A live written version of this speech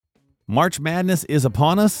March Madness is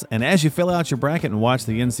upon us, and as you fill out your bracket and watch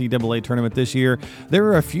the NCAA tournament this year, there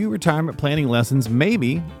are a few retirement planning lessons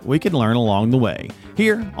maybe we can learn along the way.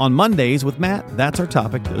 Here on Mondays with Matt, that's our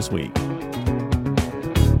topic this week.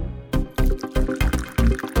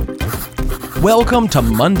 Welcome to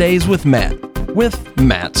Mondays with Matt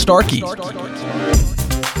Starkey.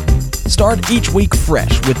 Start each week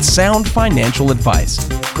fresh with sound financial advice.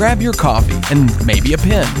 Grab your coffee and maybe a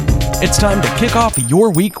pen. It's time to kick off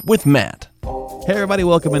your week with Matt. Hey everybody,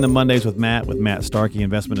 welcome into Mondays with Matt Starkey,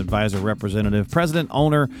 investment advisor, representative, president,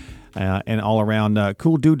 owner, and all-around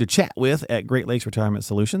cool dude to chat with at Great Lakes Retirement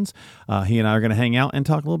Solutions. He and I are going to hang out and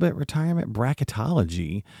talk a little bit retirement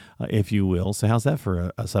bracketology, if you will. So how's that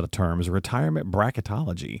for a set of terms? Retirement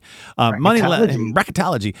bracketology.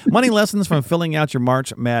 Bracketology. Money lessons from filling out your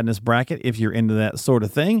March Madness bracket if you're into that sort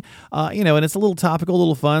of thing. And it's a little topical, a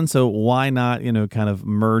little fun, so why not, kind of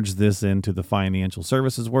merge this into the financial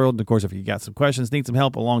services world? And of course, if you got some questions, need some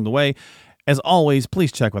help along the way, as always,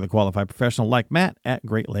 please check with a qualified professional like Matt at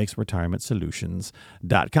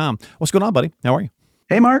GreatLakesRetirementSolutions.com. What's going on, buddy? How are you?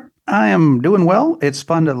 Hey, Mark. I am doing well. It's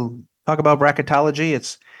fun to talk about bracketology.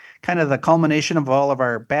 It's kind of the culmination of all of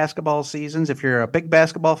our basketball seasons. If you're a big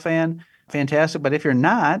basketball fan, fantastic. But if you're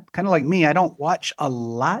not, kind of like me, I don't watch a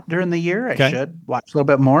lot during the year. I should watch a little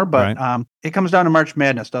bit more, but it comes down to March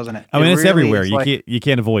Madness, doesn't it? I mean, it's really everywhere. You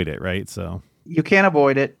can't avoid it, right? So you can't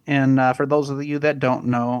avoid it. And for those of you that don't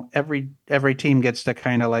know, every team gets to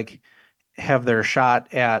kind of like have their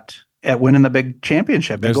shot at winning the big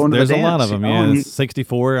championship. There's a lot of them,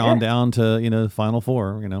 64 on down to Final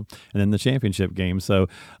Four, and then the championship game. So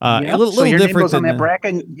a little so your different. Name goes on that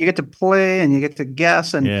bracket. You get to play and you get to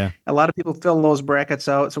guess, and a lot of people fill those brackets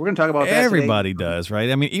out. So we're going to talk about that. Everybody does, right?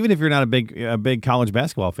 I mean, even if you're not a big college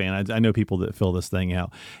basketball fan, I know people that fill this thing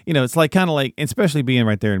out. It's like kind of like, especially being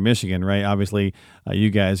right there in Michigan, right? Obviously, you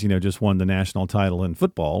guys, just won the national title in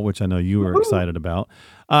football, which I know you were excited about.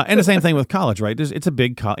 And the same thing with college, right? It's a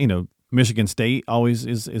big, Michigan State always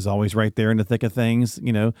is always right there in the thick of things,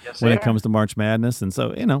 when it comes to March Madness. And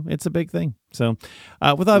so, it's a big thing. So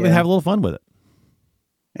we thought we'd have a little fun with it.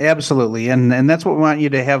 Absolutely. And that's what we want you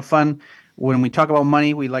to have fun. When we talk about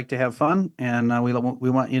money, we like to have fun, and we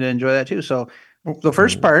want you to enjoy that too. So the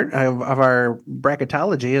first part of our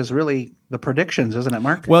bracketology is really the predictions, isn't it,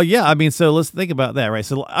 Mark? Well, yeah. I mean, so let's think about that, right?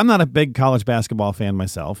 So I'm not a big college basketball fan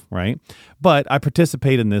myself, right? But I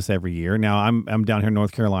participate in this every year. Now, I'm down here in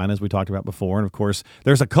North Carolina, as we talked about before. And, of course,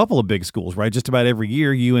 there's a couple of big schools, right? Just about every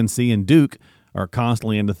year, UNC and Duke are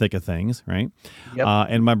constantly in the thick of things, right? Yep.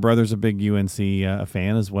 And my brother's a big UNC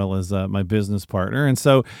fan, as well as my business partner. And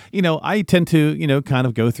so, I tend to, kind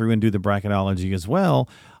of go through and do the bracketology as well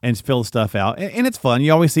and fill stuff out. And it's fun.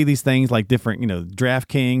 You always see these things like different,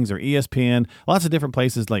 DraftKings or ESPN, lots of different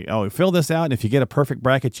places like, oh, fill this out, and if you get a perfect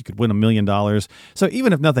bracket, you could win $1 million. So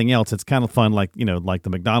even if nothing else, it's kind of fun, like, like the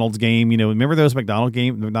McDonald's game. Remember those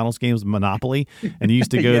McDonald's games, Monopoly? And you used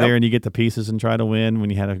to go there and you get the pieces and try to win when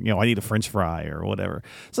you had I need a French fry or whatever.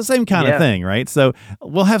 So same kind of thing, right? So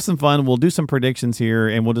we'll have some fun. We'll do some predictions here,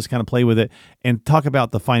 and we'll just kind of play with it and talk about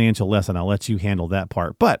the financial lesson. I'll let you handle that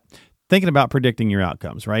part. But thinking about predicting your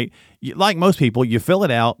outcomes, right? Like most people, you fill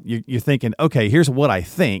it out. You're thinking, okay, here's what I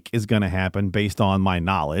think is going to happen based on my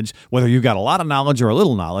knowledge. Whether you've got a lot of knowledge or a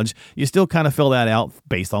little knowledge, you still kind of fill that out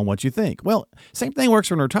based on what you think. Well, same thing works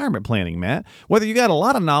for retirement planning, Matt. Whether you got a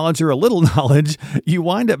lot of knowledge or a little knowledge, you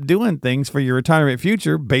wind up doing things for your retirement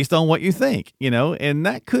future based on what you think, and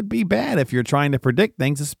that could be bad if you're trying to predict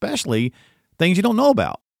things, especially things you don't know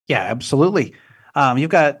about. Yeah, absolutely. You've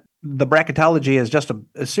got the bracketology is just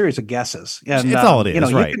a series of guesses. And, it's all it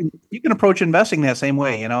is, right? You can approach investing that same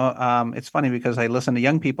way. It's funny because I listen to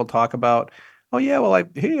young people talk about, oh yeah, well,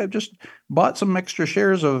 I've just bought some extra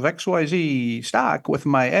shares of XYZ stock with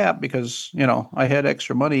my app because, I had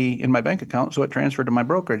extra money in my bank account, so it transferred to my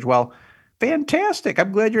brokerage. Well, fantastic.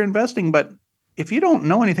 I'm glad you're investing. But if you don't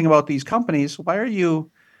know anything about these companies, why are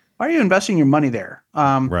you investing your money there?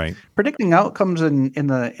 Right. Predicting outcomes in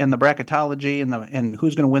the bracketology and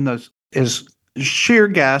who's going to win those is sheer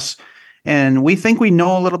guess. And we think we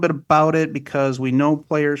know a little bit about it because we know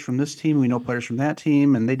players from this team, we know players from that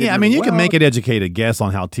team, and they did. Yeah, I mean, you can make an educated guess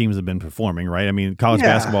on how teams have been performing, right? I mean, college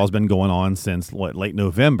basketball has been going on since late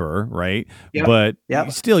November, right? Yep. But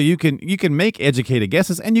still, you can make educated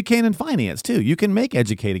guesses, and you can in finance too. You can make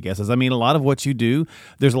educated guesses. I mean, a lot of what you do,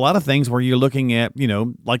 there's a lot of things where you're looking at,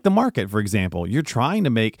 like the market, for example. You're trying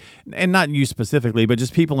to make, and not you specifically, but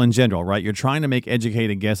just people in general, right? You're trying to make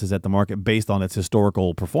educated guesses at the market based on its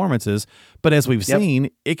historical performances. But as we've seen,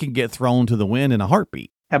 it can get thrown to the wind in a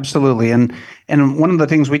heartbeat. Absolutely. And one of the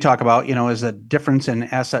things we talk about, is the difference in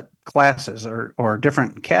asset classes or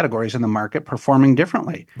different categories in the market performing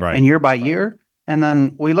differently Right. and year by year. And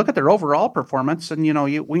then we look at their overall performance and,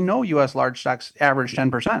 we know US large stocks average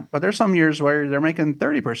 10%, but there's some years where they're making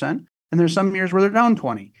 30% and there's some years where they're down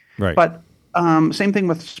 20. Right. But same thing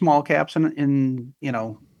with small caps and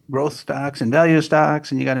growth stocks and value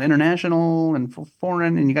stocks, and you got international and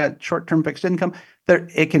foreign, and you got short-term fixed income.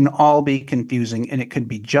 It can all be confusing, and it could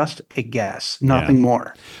be just a guess, nothing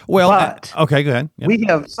more. Well, but okay, go ahead. Yep. We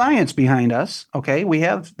have science behind us. Okay,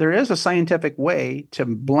 there is a scientific way to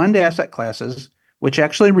blend asset classes, which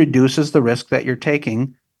actually reduces the risk that you're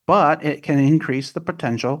taking, but it can increase the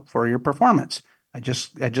potential for your performance. I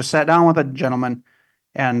just sat down with a gentleman,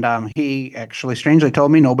 and he actually strangely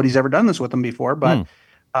told me nobody's ever done this with him before, but.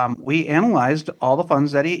 We analyzed all the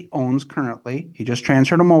funds that he owns currently. He just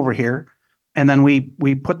transferred them over here. And then we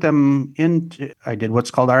put them into, I did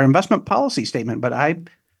what's called our investment policy statement, but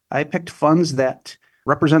I picked funds that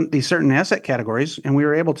represent these certain asset categories, and we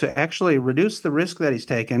were able to actually reduce the risk that he's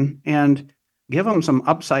taken and give him some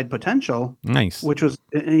upside potential. Nice.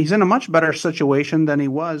 He's in a much better situation than he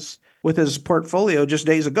was with his portfolio just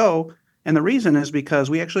days ago. And the reason is because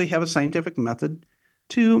we actually have a scientific method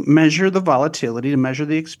to measure the volatility, to measure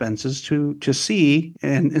the expenses, to see,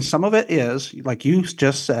 and some of it is, like you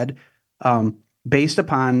just said, based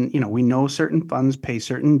upon, we know certain funds pay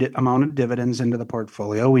certain amount of dividends into the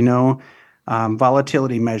portfolio. We know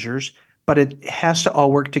volatility measures, but it has to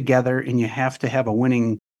all work together, and you have to have a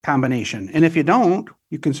winning combination. And if you don't,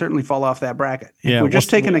 you can certainly fall off that bracket. If we're just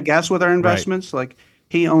taking a guess with our investments, like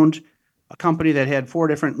he owned a company that had 4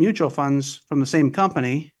 different mutual funds from the same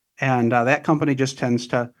company, and that company just tends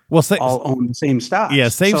to all own the same stocks. Yeah,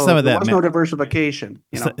 save some of that. There was no diversification.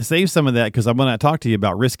 Save some of that, because I'm going to talk to you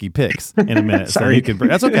about risky picks in a minute. So you can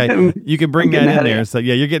that's okay. You can bring that in there. So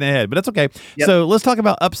yeah, you're getting ahead, but that's okay. Yep. So let's talk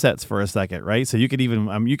about upsets for a second, right? So you could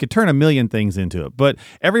even you could turn a million things into it, but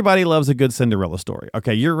everybody loves a good Cinderella story.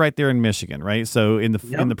 Okay, you're right there in Michigan, right? So in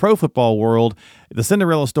the pro football world, the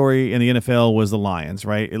Cinderella story in the NFL was the Lions,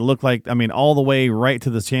 right? It looked like, all the way right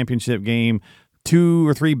to the championship game. 2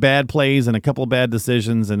 or 3 bad plays and a couple of bad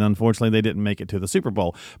decisions, and unfortunately they didn't make it to the Super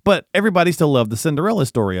Bowl. But everybody still loved the Cinderella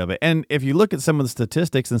story of it. And if you look at some of the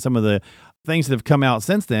statistics and some of the things that have come out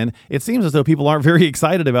since then, it seems as though people aren't very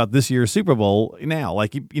excited about this year's Super Bowl now.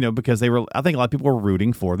 Like, because I think a lot of people were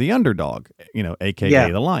rooting for the underdog,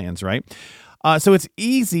 aka the Lions, right? So it's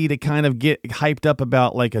easy to kind of get hyped up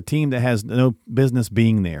about like a team that has no business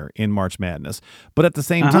being there in March Madness. But at the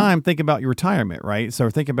same time, think about your retirement, right?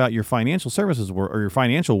 So think about your financial services or your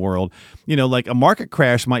financial world. Like a market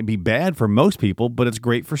crash might be bad for most people, but it's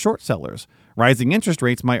great for short sellers. Rising interest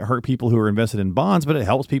rates might hurt people who are invested in bonds, but it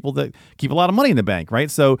helps people that keep a lot of money in the bank,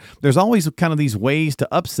 right? So there's always kind of these ways to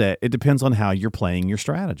upset. It depends on how you're playing your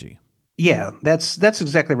strategy. Yeah, that's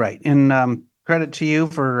exactly right. And credit to you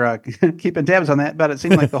for keeping tabs on that, but it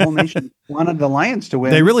seemed like the whole nation wanted the Lions to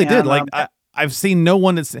win. They really did. I've seen no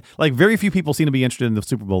one that's very few people seem to be interested in the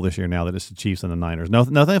Super Bowl this year now that it's the Chiefs and the Niners.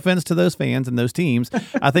 Nothing offense to those fans and those teams.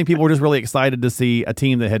 I think people were just really excited to see a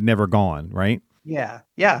team that had never gone, right? Yeah.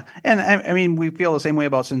 And we feel the same way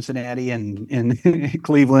about Cincinnati and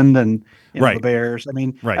Cleveland and the Bears.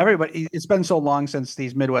 Everybody. It's been so long since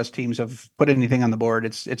these Midwest teams have put anything on the board.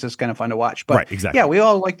 It's just kind of fun to watch. But exactly. Yeah, we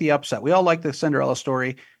all like the upset. We all like the Cinderella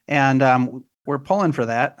story, and we're pulling for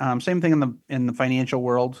that. Same thing in the financial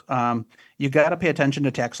world. You got to pay attention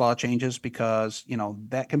to tax law changes because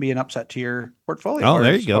that can be an upset to your portfolio. Oh,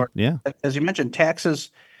 there you go. Yeah. As you mentioned, taxes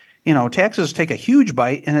take a huge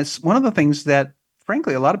bite, and it's one of the things that,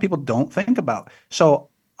 frankly, a lot of people don't think about. So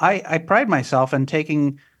I pride myself in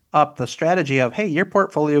taking up the strategy of, hey, your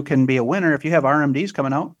portfolio can be a winner if you have RMDs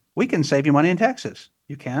coming out. We can save you money in taxes.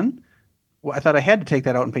 You can? Well, I thought I had to take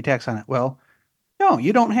that out and pay tax on it. Well, no,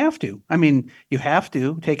 you don't have to. You have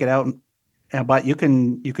to take it out, but you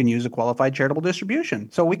can use a qualified charitable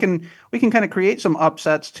distribution. So we can kind of create some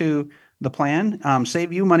upsets to the plan,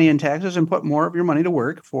 save you money in taxes, and put more of your money to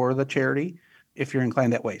work for the charity if you're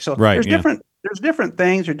inclined that way. So there's different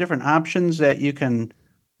things or different options that you can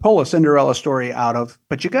pull a Cinderella story out of,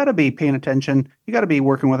 but you got to be paying attention. You got to be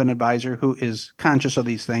working with an advisor who is conscious of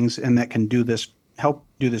these things and that can help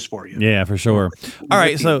do this for you. Yeah, for sure. All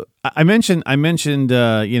right. So I mentioned,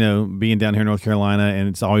 being down here in North Carolina, and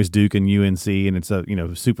it's always Duke and UNC, and it's a,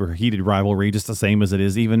 super heated rivalry, just the same as it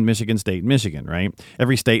is even Michigan State, Michigan, right?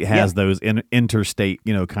 Every state has those interstate,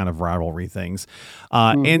 kind of rivalry things.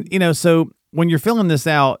 And, so when you're filling this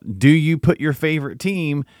out, do you put your favorite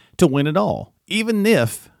team to win it all? Even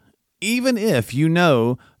if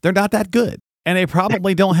they're not that good? and they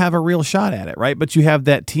probably don't have a real shot at it, right? But you have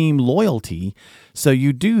that team loyalty, so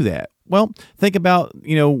you do that. Well, think about,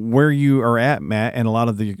 where you are at, Matt, and a lot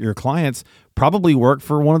of your clients probably work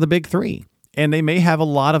for one of the big three. And they may have a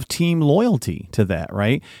lot of team loyalty to that,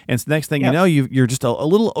 right? And so next thing you know, you're just a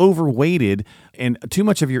little overweighted, and too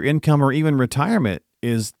much of your income or even retirement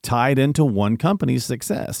is tied into one company's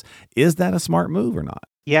success. Is that a smart move or not?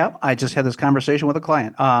 Yeah, I just had this conversation with a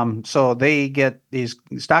client. So they get these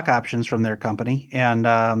stock options from their company, and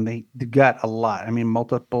they got a lot. I mean,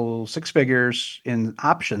 multiple six figures in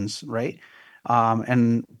options, right?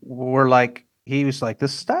 And he was like,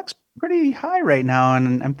 this stock's pretty high right now,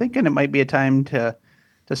 and I'm thinking it might be a time to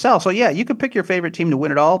sell. So yeah, you could pick your favorite team to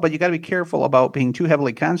win it all, but you got to be careful about being too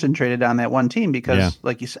heavily concentrated on that one team because,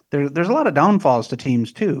 like you said, there's a lot of downfalls to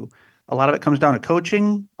teams too. A lot of it comes down to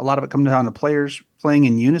coaching. A lot of it comes down to players playing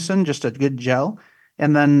in unison, just a good gel.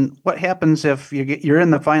 And then what happens if you're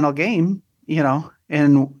in the final game,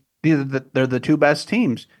 and they're the two best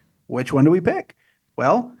teams? Which one do we pick?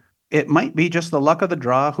 Well, it might be just the luck of the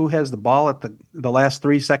draw, who has the ball at the last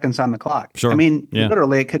 3 seconds on the clock. Sure. I mean,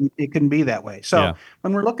 literally, it can be that way. So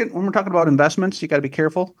when we're talking about investments, you got to be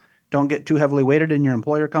careful. Don't get too heavily weighted in your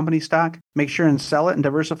employer company stock. Make sure and sell it and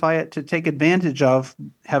diversify it to take advantage of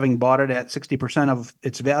having bought it at 60% of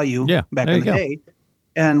its value back in the day.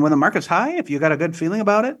 And when the market's high, if you got a good feeling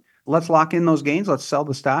about it, let's lock in those gains. Let's sell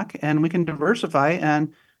the stock, and we can diversify,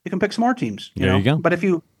 and you can pick some more teams. There you go. But if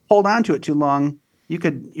you hold on to it too long,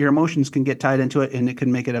 your emotions can get tied into it, and it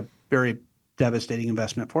can make it a very devastating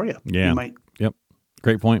investment for you. Yeah. Yep.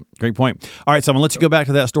 Great point. All right, so I'm gonna let you go back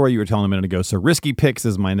to that story you were telling a minute ago. So risky picks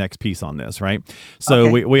is my next piece on this, right? So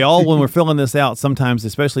we all, when we're filling this out, sometimes,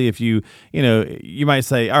 especially if you might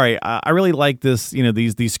say, all right, I really like this,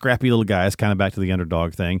 these scrappy little guys, kind of back to the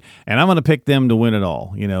underdog thing, and I'm gonna pick them to win it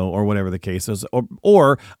all, or whatever the case is,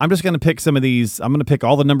 or I'm just gonna pick some of these. I'm gonna pick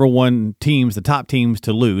all the number one teams, the top teams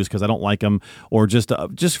to lose because I don't like them, or just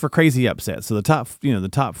for crazy upsets. So the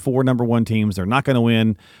top four number one teams, they're not gonna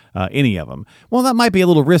win any of them. Well, that might be a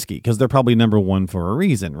little risky because they're probably number one for a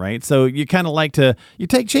reason, right? So you kind of you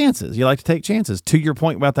take chances. You like to take chances. To your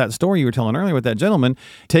point about that story you were telling earlier with that gentleman,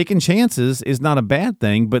 taking chances is not a bad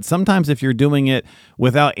thing, but sometimes if you're doing it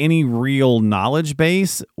without any real knowledge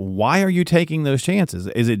base, why are you taking those chances?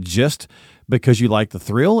 Is it just because you like the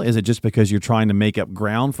thrill? Is it just because you're trying to make up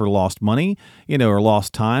ground for lost money, or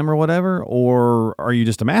lost time or whatever? Or are you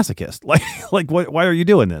just a masochist? Why are you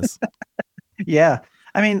doing this? Yeah.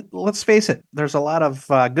 I mean, let's face it, there's a lot of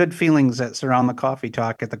good feelings that surround the coffee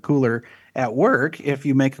talk at the cooler at work if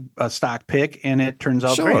you make a stock pick and it turns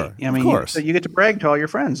out great. I mean, of course. You get to brag to all your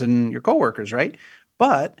friends and your coworkers, right?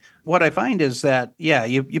 But what I find is that,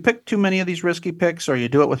 you pick too many of these risky picks, or you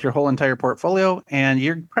do it with your whole entire portfolio, and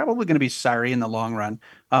you're probably going to be sorry in the long run.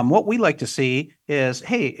 What we like to see is,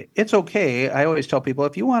 hey, it's okay. I always tell people,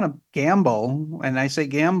 if you want to gamble, and I say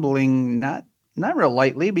gambling not real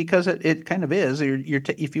lightly because it kind of is.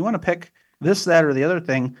 If you want to pick this, that, or the other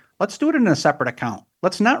thing, let's do it in a separate account.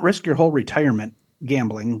 Let's not risk your whole retirement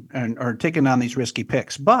gambling or taking on these risky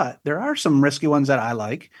picks. But there are some risky ones that I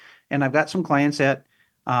like, and I've got some clients that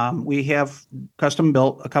we have custom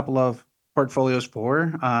built a couple of portfolios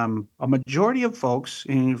for. A majority of folks,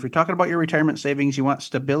 and if you're talking about your retirement savings, you want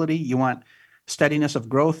stability, you want steadiness of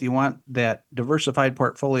growth, you want that diversified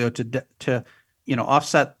portfolio to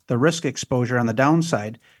offset the risk exposure on the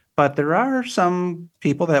downside. But there are some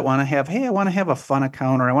people that want to have, hey, I want to have a fun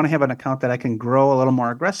account, or I want to have an account that I can grow a little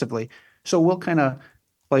more aggressively. So we'll kind of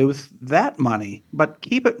play with that money, but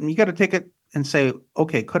keep it. You got to take it and say,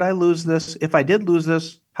 okay, could I lose this? If I did lose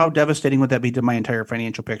this, how devastating would that be to my entire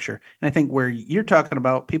financial picture? And I think where you're talking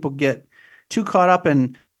about, people get too caught up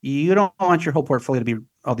in, you don't want your whole portfolio to be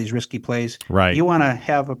all these risky plays. Right. You want to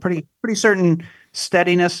have a pretty certain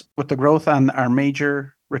steadiness with the growth on our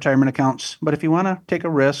major retirement accounts. But if you want to take a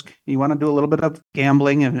risk, you want to do a little bit of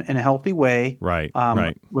gambling in a healthy way, right.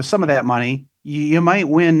 With some of that money, you might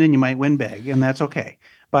win, and you might win big, and that's okay.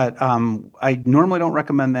 But I normally don't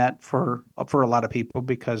recommend that for a lot of people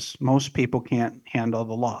because most people can't handle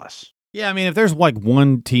the loss. Yeah, I mean, if there's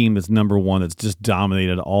one team that's number one that's just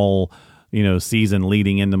dominated all season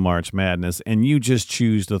leading into March Madness, and you just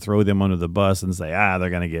choose to throw them under the bus and say, they're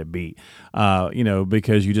going to get beat,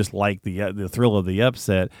 because you just like the thrill of the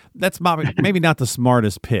upset, that's maybe not the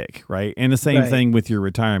smartest pick, right? And the same thing with your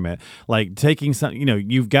retirement. Like taking some,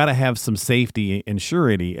 you've got to have some safety and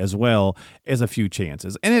surety as well as a few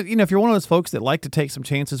chances. And if you're one of those folks that like to take some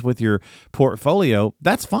chances with your portfolio,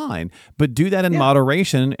 that's fine, but do that in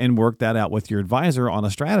moderation and work that out with your advisor on a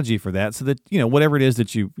strategy for that, so that, whatever it is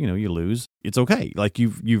that you lose, it's okay. Like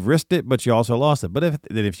you've risked it, but you also lost it. But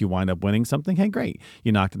if you wind up winning something, hey, great.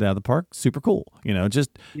 You knocked it out of the park. Super cool.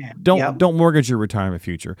 Just don't mortgage your retirement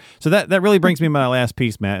future. So that really brings me to my last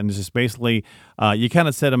piece, Matt. And it's just basically, you kind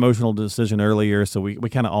of said emotional decision earlier. So we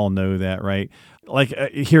kind of all know that, right? Like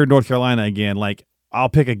here in North Carolina, again, like I'll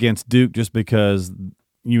pick against Duke just because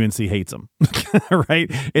UNC hates them, right?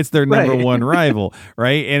 It's their number one rival,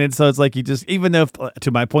 right? And so it's like even if,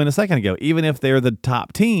 to my point a second ago, even if they're the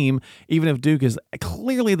top team, even if Duke is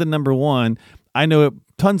clearly the number one, I know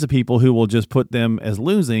tons of people who will just put them as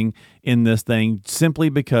losing in this thing simply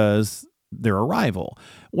because they're a rival.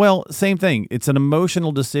 Well, same thing. It's an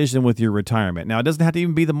emotional decision with your retirement. Now, it doesn't have to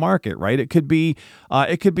even be the market, right? It could be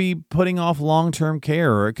putting off long-term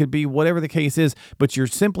care, or it could be whatever the case is, but you're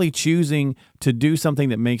simply choosing to do something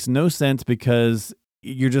that makes no sense because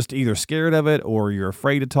you're just either scared of it, or you're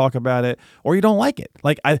afraid to talk about it, or you don't like it.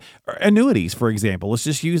 Like annuities, for example. Let's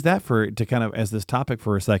just use that to kind of as this topic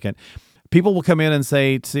for a second. People will come in and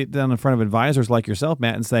sit down in front of advisors like yourself,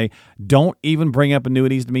 Matt, and say, don't even bring up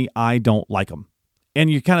annuities to me. I don't like them. And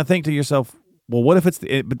you kind of think to yourself, well, what if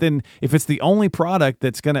but then if it's the only product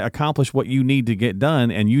that's going to accomplish what you need to get done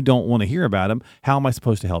and you don't want to hear about them, how am I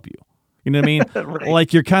supposed to help you? You know what I mean? Right.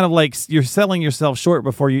 Like you're kind of like you're selling yourself short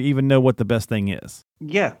before you even know what the best thing is.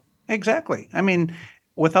 Yeah, exactly. I mean,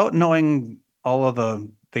 without knowing all of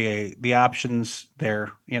the options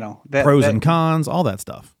there, Pros and cons, all that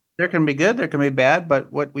stuff. There can be good, there can be bad,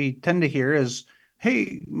 but what we tend to hear is,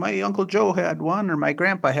 hey, my Uncle Joe had one, or my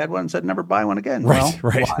grandpa had one and said never buy one again. Right.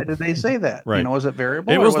 Why did they say that? Right. Was it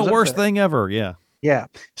variable? It was the worst thing ever. Yeah. Yeah.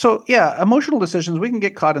 So emotional decisions, we can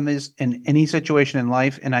get caught in these in any situation in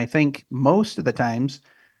life. And I think most of the times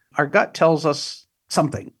our gut tells us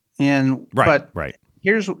something. But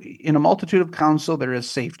here's, in a multitude of counsel, there is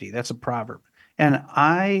safety. That's a proverb. And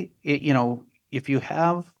if you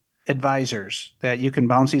have advisors that you can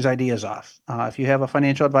bounce these ideas off, if you have a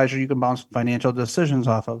financial advisor you can bounce financial decisions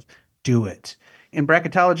off of, do it. In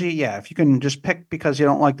bracketology, if you can just pick because you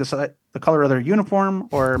don't like the color of their uniform,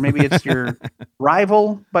 or maybe it's your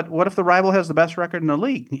rival, but what if the rival has the best record in the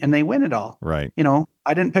league and they win it all? Right.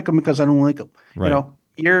 I didn't pick them because I don't like them. Right.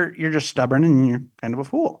 You're just stubborn and you're kind of a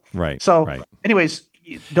fool. Right. So anyways,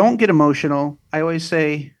 don't get emotional. I always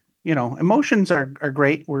say, emotions are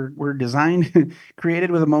great. We're designed,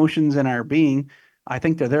 created with emotions in our being. I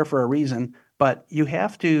think they're there for a reason, but you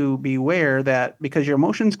have to be aware that because your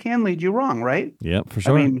emotions can lead you wrong, right? Yeah, for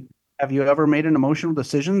sure. I mean, have you ever made an emotional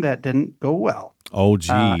decision that didn't go well? Oh,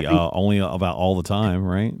 gee, only about all the time,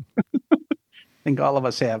 right? I think all of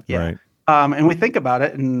us have. Yeah. Right. And we think about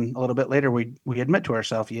it, and a little bit later we admit to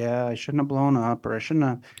ourselves, I shouldn't have blown up, or I shouldn't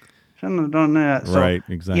have done that. So, right,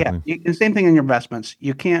 exactly. Yeah, the same thing in your investments.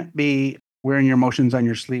 You can't be wearing your emotions on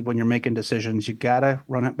your sleeve when you're making decisions. You got to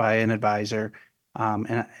run it by an advisor.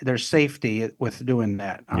 And there's safety with doing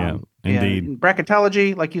that. Indeed. And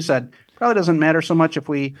bracketology, like you said, probably doesn't matter so much if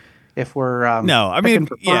we're no, I mean,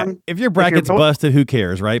 if your bracket's busted, who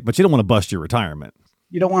cares, right? But you don't want to bust your retirement.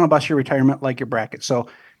 You don't want to bust your retirement like your bracket. So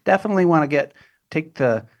definitely want to take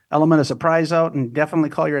the element of surprise out, and definitely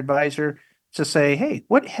call your advisor to say, hey,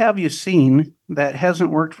 what have you seen that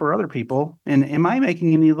hasn't worked for other people? And am I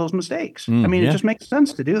making any of those mistakes? It just makes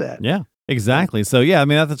sense to do that. Yeah. Exactly. So, I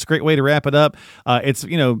mean, that's a great way to wrap it up. It's,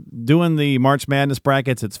 doing the March Madness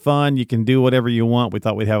brackets. It's fun. You can do whatever you want. We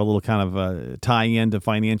thought we'd have a little kind of tie-in to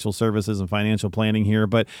financial services and financial planning here.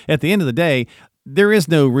 But at the end of the day, there is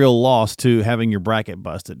no real loss to having your bracket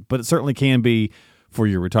busted, but it certainly can be for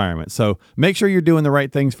your retirement. So make sure you're doing the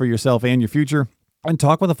right things for yourself and your future. And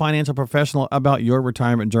talk with a financial professional about your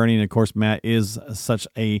retirement journey. And of course, Matt is such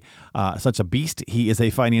a beast. He is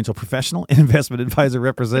a financial professional, investment advisor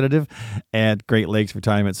representative at Great Lakes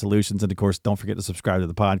Retirement Solutions. And of course, don't forget to subscribe to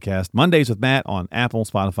the podcast Mondays with Matt on Apple,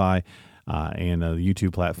 Spotify, and the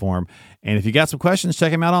YouTube platform. And if you got some questions,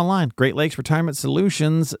 check him out online,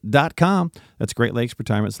 GreatLakesRetirementSolutions.com. That's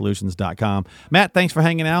GreatLakesRetirementSolutions.com. Matt, thanks for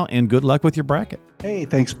hanging out, and good luck with your bracket. Hey,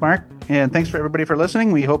 thanks, Mark. And thanks for everybody for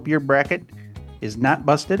listening. We hope your bracket is not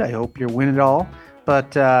busted. I hope you're winning it all.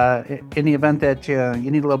 But in the event that you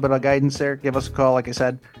need a little bit of guidance there, give us a call, like I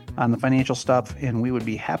said, on the financial stuff, and we would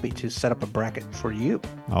be happy to set up a bracket for you.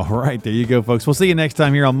 All right, there you go, folks. We'll see you next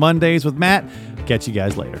time here on Mondays with Matt. Catch you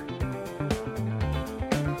guys later.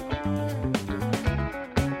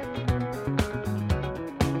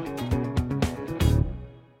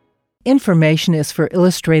 Information is for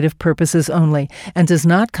illustrative purposes only and does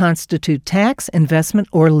not constitute tax, investment,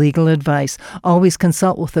 or legal advice. Always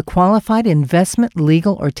consult with a qualified investment,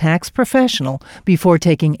 legal, or tax professional before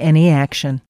taking any action.